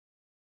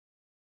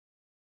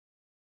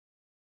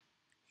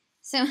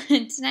So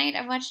tonight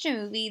I watched a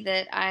movie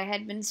that I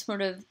had been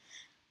sort of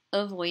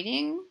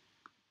avoiding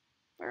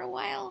for a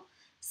while.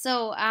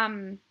 So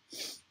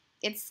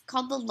it's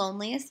called The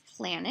Loneliest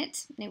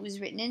Planet, and it was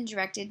written and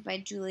directed by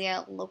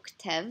Julia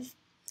Loktev.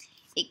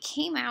 It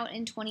came out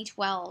in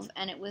 2012,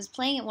 and it was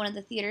playing at one of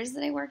the theaters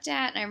that I worked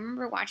at, and I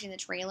remember watching the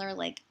trailer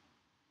like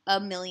a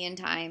million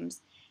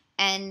times.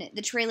 And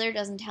the trailer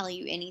doesn't tell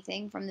you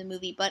anything from the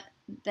movie, but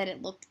that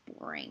it looked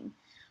boring.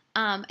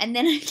 And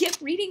then I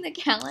kept reading the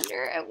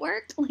calendar at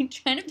work, like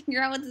trying to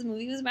figure out what this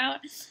movie was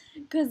about,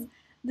 because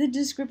the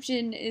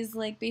description is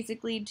like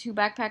basically two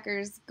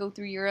backpackers go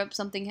through Europe,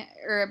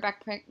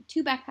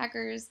 two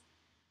backpackers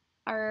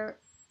are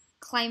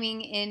climbing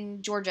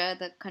in Georgia,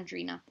 the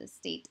country, not the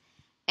state,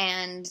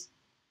 and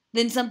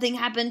then something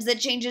happens that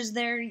changes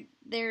their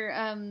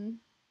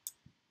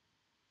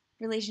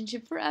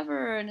relationship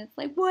forever, and it's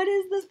like, what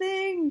is the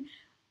thing?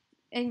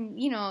 And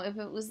if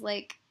it was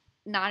like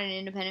not an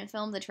independent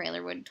film, the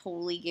trailer would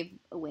totally give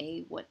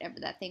away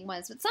whatever that thing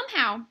was. But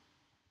somehow,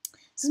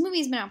 so this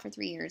movie's been out for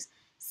 3 years.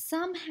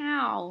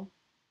 Somehow,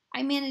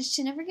 I managed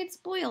to never get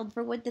spoiled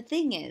for what the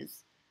thing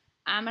is.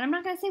 And I'm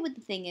not gonna say what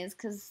the thing is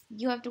because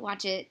you have to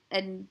watch it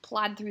and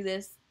plod through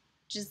this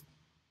just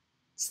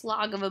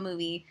slog of a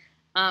movie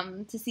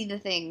to see the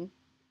thing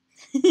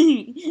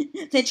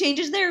that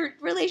changes their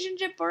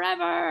relationship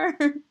forever.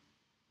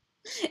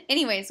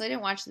 Anyway, so I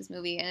didn't watch this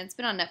movie, and it's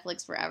been on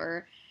Netflix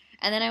forever.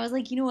 And then I was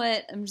like, you know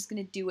what? I'm just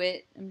gonna do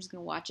it. I'm just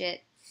gonna watch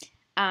it.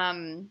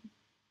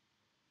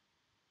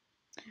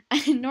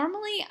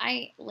 Normally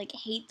I like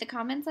hate the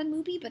comments on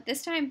Mubi, but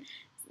this time,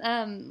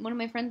 one of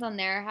my friends on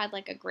there had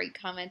like a great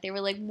comment. They were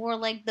like, more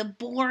like the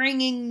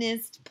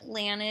boringest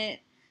planet.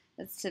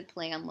 That's to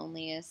play on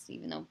loneliest,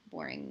 even though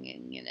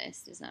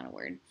boringest is not a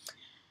word.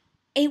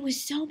 It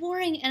was so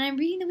boring, and I'm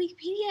reading the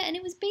Wikipedia, and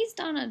it was based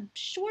on a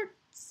short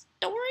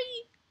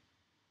story.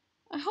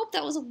 I hope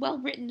that was a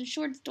well-written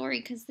short story,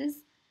 because this...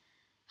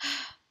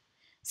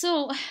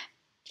 So,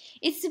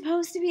 it's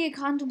supposed to be a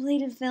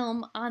contemplative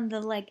film on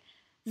the, like,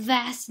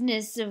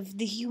 vastness of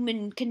the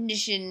human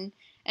condition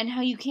and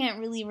how you can't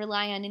really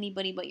rely on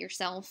anybody but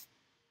yourself.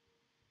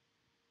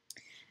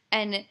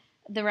 And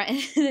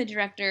the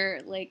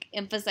director, like,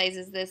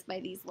 emphasizes this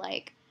by these,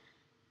 like,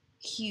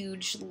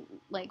 huge,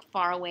 like,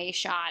 faraway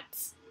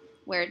shots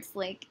where it's,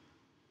 like,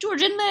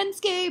 Georgian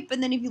landscape,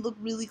 and then if you look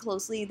really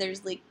closely,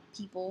 there's, like,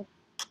 people.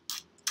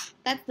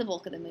 That's the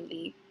bulk of the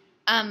movie.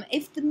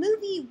 If the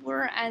movie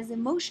were as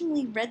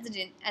emotionally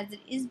resonant as it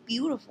is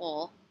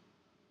beautiful,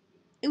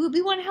 it would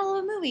be one hell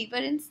of a movie.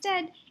 But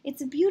instead,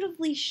 it's a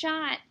beautifully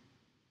shot,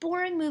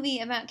 boring movie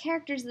about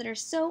characters that are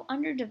so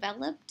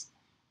underdeveloped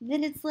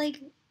that it's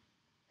like,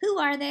 who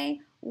are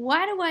they?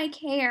 Why do I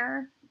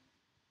care?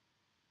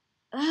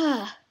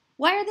 Ugh.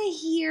 Why are they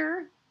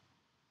here?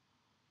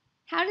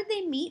 How did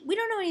they meet? We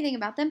don't know anything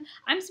about them.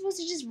 I'm supposed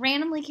to just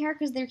randomly care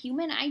because they're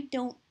human? I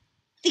don't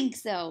think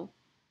so.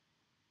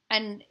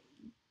 And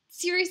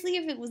seriously,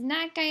 if it was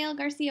not Gael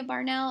Garcia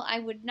Bernal, I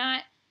would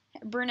not...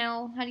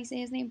 Bernal, how do you say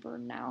his name?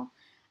 Bernal.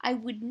 I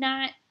would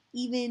not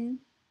even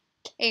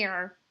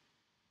care.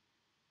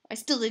 I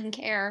still didn't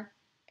care.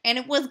 And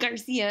it was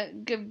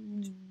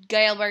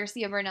Gael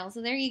Garcia Bernal.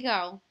 So there you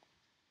go.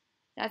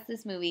 That's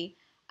this movie.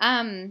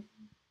 I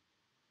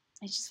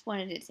just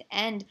wanted it to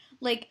end.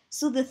 Like,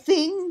 so the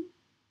thing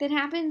that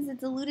happens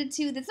that's alluded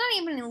to, that's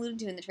not even alluded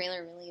to in the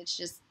trailer, really. It's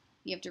just,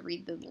 you have to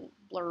read the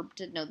blurb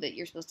to know that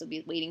you're supposed to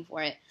be waiting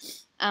for it.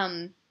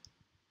 50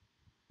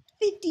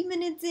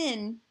 minutes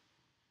in.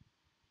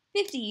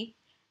 50.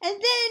 And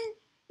then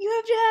you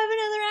have to have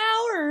another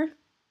hour.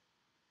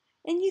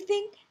 And you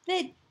think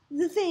that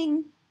the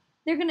thing,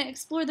 they're going to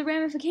explore the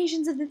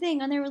ramifications of the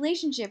thing on their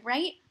relationship,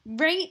 right?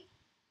 Right?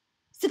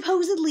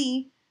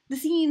 Supposedly, the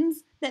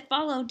scenes that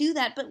follow do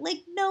that, but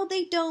like, no,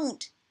 they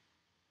don't.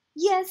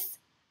 Yes,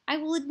 I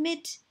will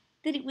admit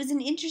that it was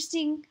an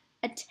interesting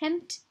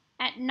attempt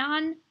at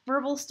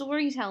non-verbal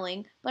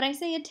storytelling, but I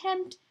say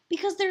attempt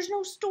because there's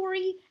no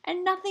story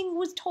and nothing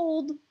was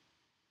told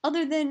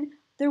other than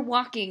they're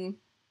walking.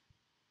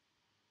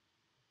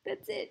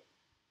 That's it.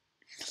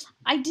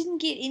 I didn't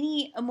get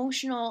any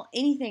emotional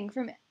anything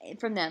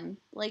from them.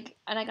 Like,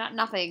 and I got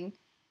nothing.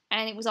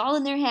 And it was all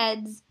in their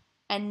heads,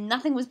 and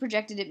nothing was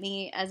projected at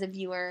me as a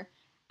viewer,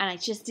 and I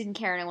just didn't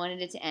care, and I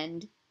wanted it to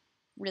end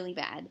really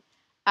bad.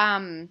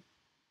 Or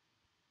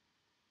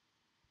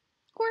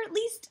at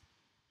least,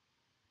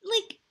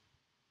 like,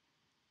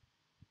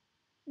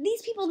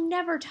 these people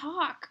never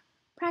talk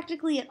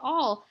practically at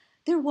all.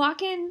 They're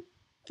walking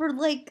for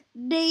like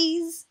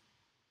days,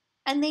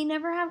 and they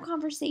never have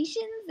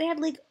conversations. They had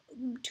like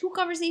 2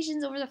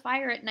 conversations over the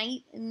fire at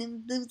night, and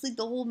then it was like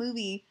the whole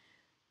movie,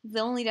 the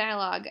only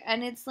dialogue.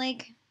 And it's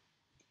like,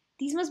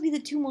 these must be the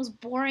 2 most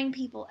boring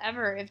people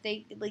ever if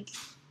they like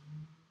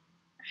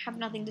have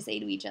nothing to say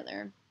to each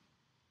other.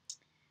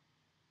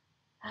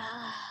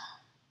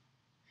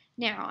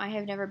 Now, I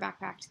have never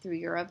backpacked through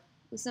Europe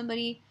with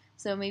somebody,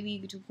 so maybe you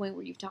get to a point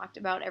where you've talked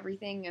about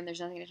everything and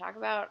there's nothing to talk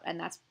about, and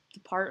that's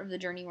the part of the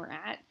journey we're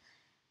at.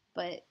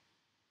 But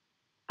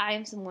I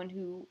am someone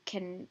who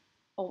can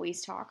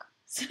always talk,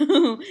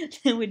 So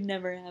that would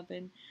never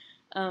happen.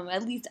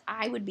 At least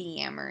I would be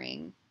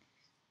yammering,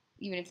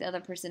 even if the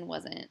other person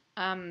wasn't.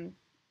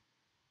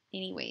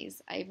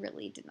 Anyways, I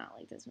really did not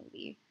like this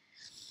movie.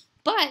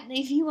 But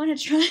if you want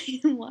to try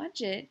and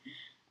watch it,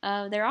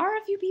 there are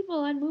a few people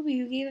on Movie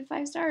who gave it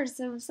 5 stars,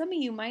 so some of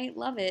you might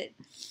love it.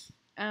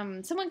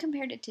 Someone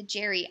compared it to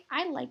Jerry.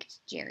 I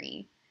liked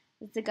Jerry.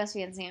 It's the Gus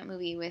Van Sant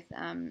movie with,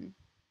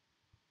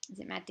 is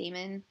it Matt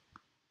Damon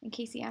and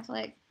Casey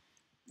Affleck?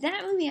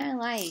 That movie I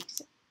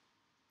liked.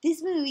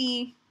 This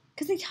movie,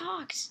 because they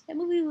talked. That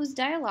movie was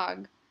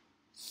dialogue.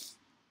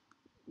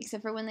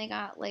 Except for when they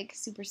got, like,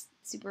 super,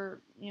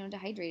 super,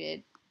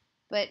 dehydrated.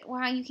 But,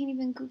 wow, you can't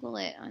even Google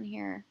it on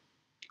here.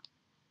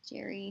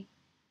 Jerry.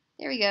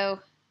 There we go.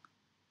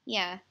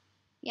 Yeah.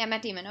 Yeah,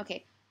 Matt Damon.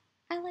 Okay.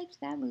 I liked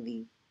that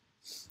movie.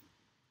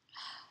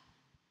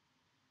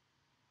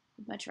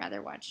 I'd much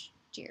rather watch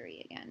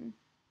Jerry again,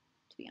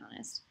 to be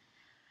honest.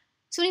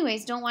 So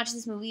anyways, don't watch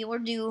this movie, or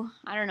do.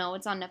 I don't know.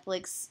 It's on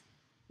Netflix.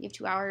 You have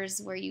 2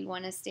 hours where you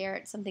want to stare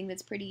at something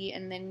that's pretty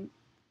and then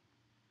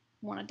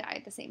want to die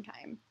at the same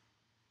time.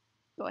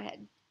 Go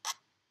ahead.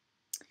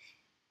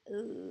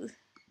 Let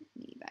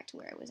me get back to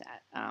where I was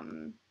at.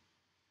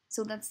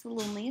 So that's The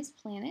Loneliest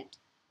Planet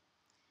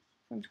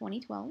from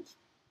 2012.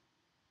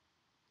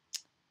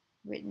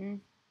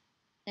 Written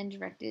and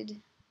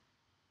directed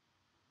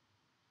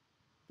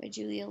by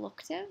Julia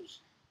Loktev.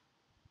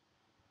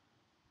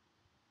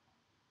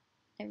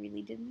 I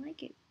really didn't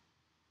like it.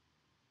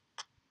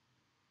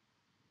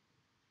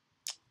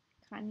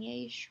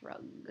 Kanye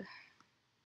Shrug.